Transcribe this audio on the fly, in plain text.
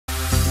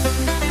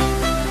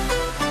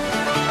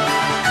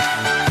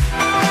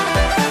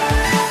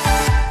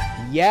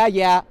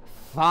Yeah,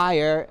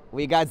 fire.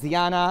 We got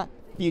Zeana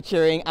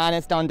featuring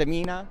Don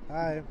Demina.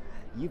 Hi.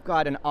 You've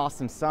got an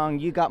awesome song.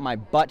 You got my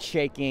butt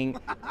shaking.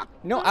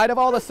 No, out of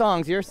all the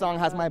songs, your song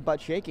has my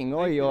butt shaking.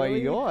 Oi,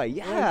 oi, oi.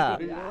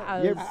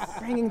 Yeah. You're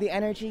bringing the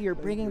energy, you're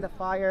bringing the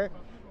fire.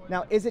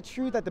 Now, is it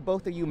true that the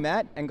both of you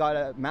met and got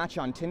a match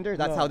on Tinder?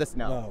 That's how this...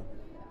 No.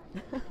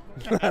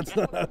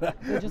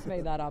 We just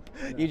made that up.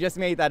 You just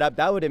made that up.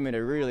 That would have been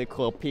a really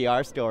cool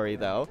PR story,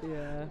 though.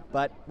 Yeah.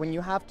 But when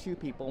you have two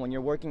people, when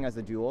you're working as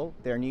a duo,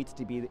 there needs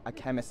to be a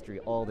chemistry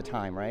all the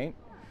time, right?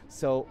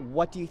 So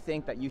what do you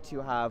think that you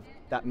two have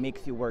that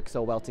makes you work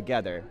so well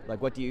together? Like,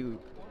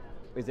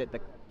 is it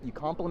that you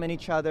complement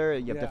each other,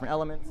 you have different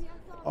elements?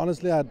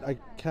 Honestly, I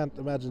can't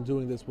imagine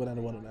doing this with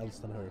anyone else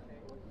than her.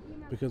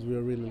 Because we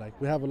are really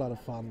we have a lot of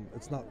fun.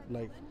 It's not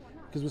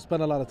because we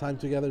spend a lot of time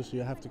together, so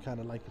you have to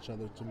kind of like each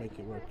other to make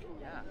it work.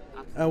 Yeah,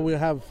 absolutely. And we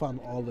have fun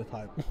all the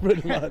time,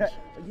 pretty much.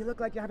 You look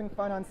like you're having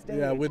fun on stage.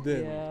 Yeah, we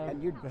did. Yeah.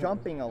 And you're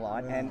jumping a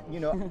lot, and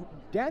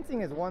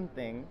dancing is one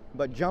thing,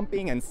 but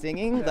jumping and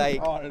singing, it's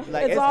hard.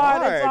 It's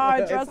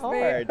hard, trust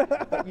me.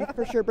 But you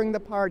for sure bring the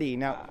party.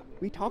 Now,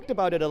 we talked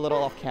about it a little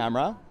off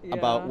camera,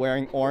 about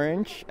wearing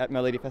orange at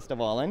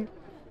Melodifestivalen,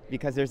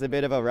 because there's a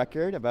bit of a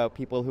record about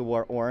people who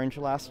wore orange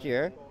last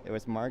year. It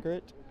was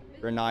Margaret,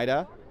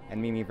 Renata,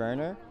 and Mimi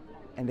Werner.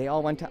 And they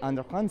all went to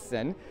Under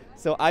Hansen.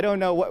 So I don't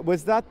know, what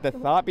was that the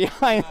thought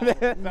behind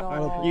it?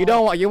 No.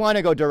 You want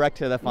to go direct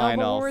to the finals.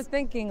 No, but we're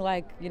thinking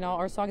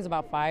our song is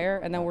about fire,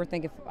 and then we're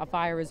thinking a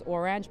fire is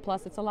orange,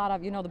 plus it's a lot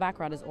of, the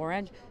background is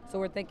orange.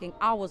 So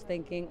I was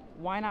thinking,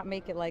 why not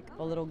make it like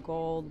a little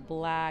gold,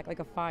 black, like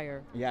a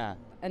fire? Yeah.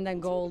 And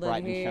then golden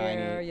bright and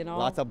here, shiny.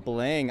 Lots of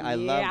bling. I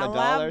love the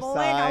dollar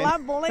sign. I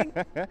love bling.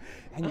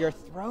 And your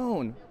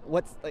throne.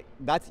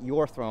 That's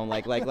your throne.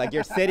 Like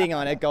you're sitting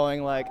on it,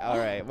 going all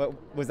right.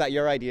 Was that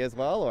your idea as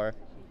well, or?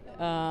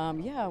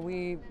 Yeah,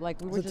 we were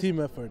it's a team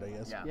effort, I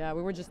guess. Yeah,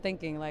 we were just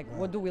thinking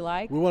what do we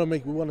like? We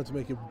wanted to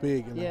make it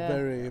big and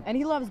very. And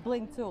he loves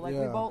bling too. We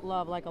both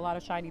love a lot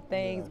of shiny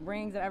things,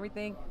 rings and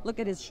everything. Look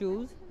at his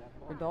shoes.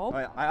 They're dope.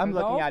 I'm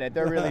looking at it.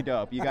 They're really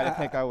dope. You got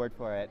to take our word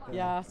for it.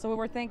 Yeah. So we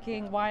were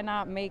thinking, why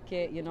not make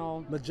it,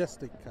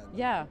 majestic kind of.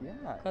 Yeah.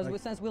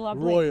 Because since we love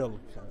royal.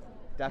 bling.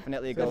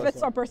 Definitely So it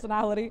fits our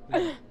personality.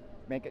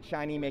 Make it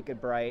shiny, make it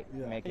bright,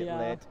 make it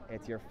lit.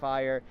 It's your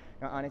fire.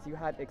 Now, Honest, you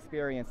had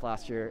experience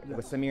last year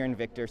with Samir and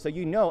Victor, so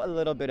you know a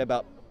little bit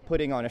about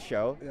putting on a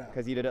show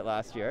because you did it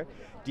last year.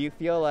 Do you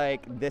feel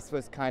like this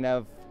was kind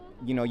of,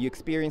 you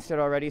experienced it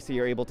already, so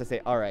you're able to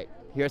say, all right,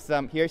 here's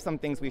some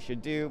things we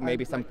should do,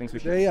 maybe some things we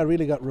should do? I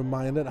really got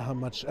reminded how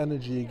much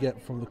energy you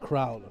get from the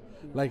crowd.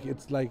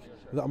 It's like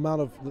the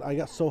amount of, I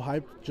got so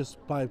hyped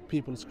just by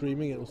people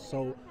screaming. It was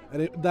so,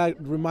 and that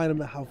reminded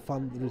me how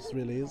fun this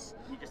really is.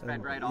 You just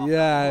went right off.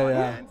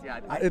 Yeah.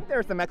 I think there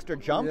were some extra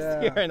jumps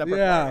here in the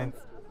performance.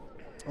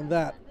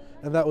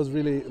 And that was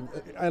really,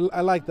 I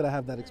like that I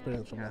have that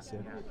experience from last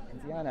year.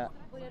 And Zeana,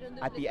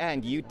 at the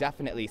end, you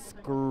definitely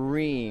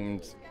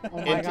screamed. Oh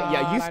my God,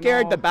 yeah, you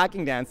scared the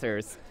backing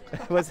dancers.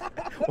 Was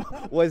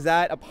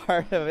that a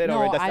part of it? No,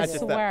 or I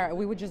swear,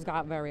 we just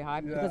got very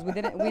hyped because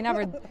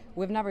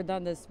we've never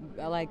done this,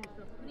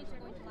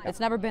 it's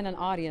never been an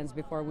audience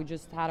before. We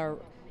just had our,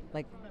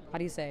 how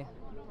do you say?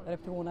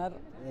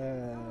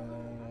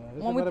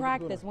 When we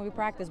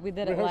practiced, we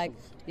did it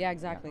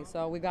exactly.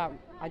 So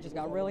I just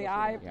got really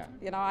hyped.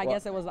 Yeah. I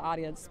guess it was the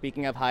audience.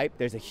 Speaking of hype,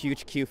 there's a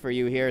huge queue for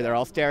you here. They're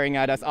all staring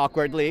at us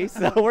awkwardly.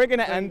 So we're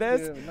gonna end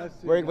this.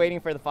 We're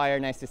waiting for the fire.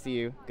 Nice to see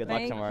you. Good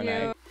luck tomorrow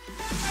night.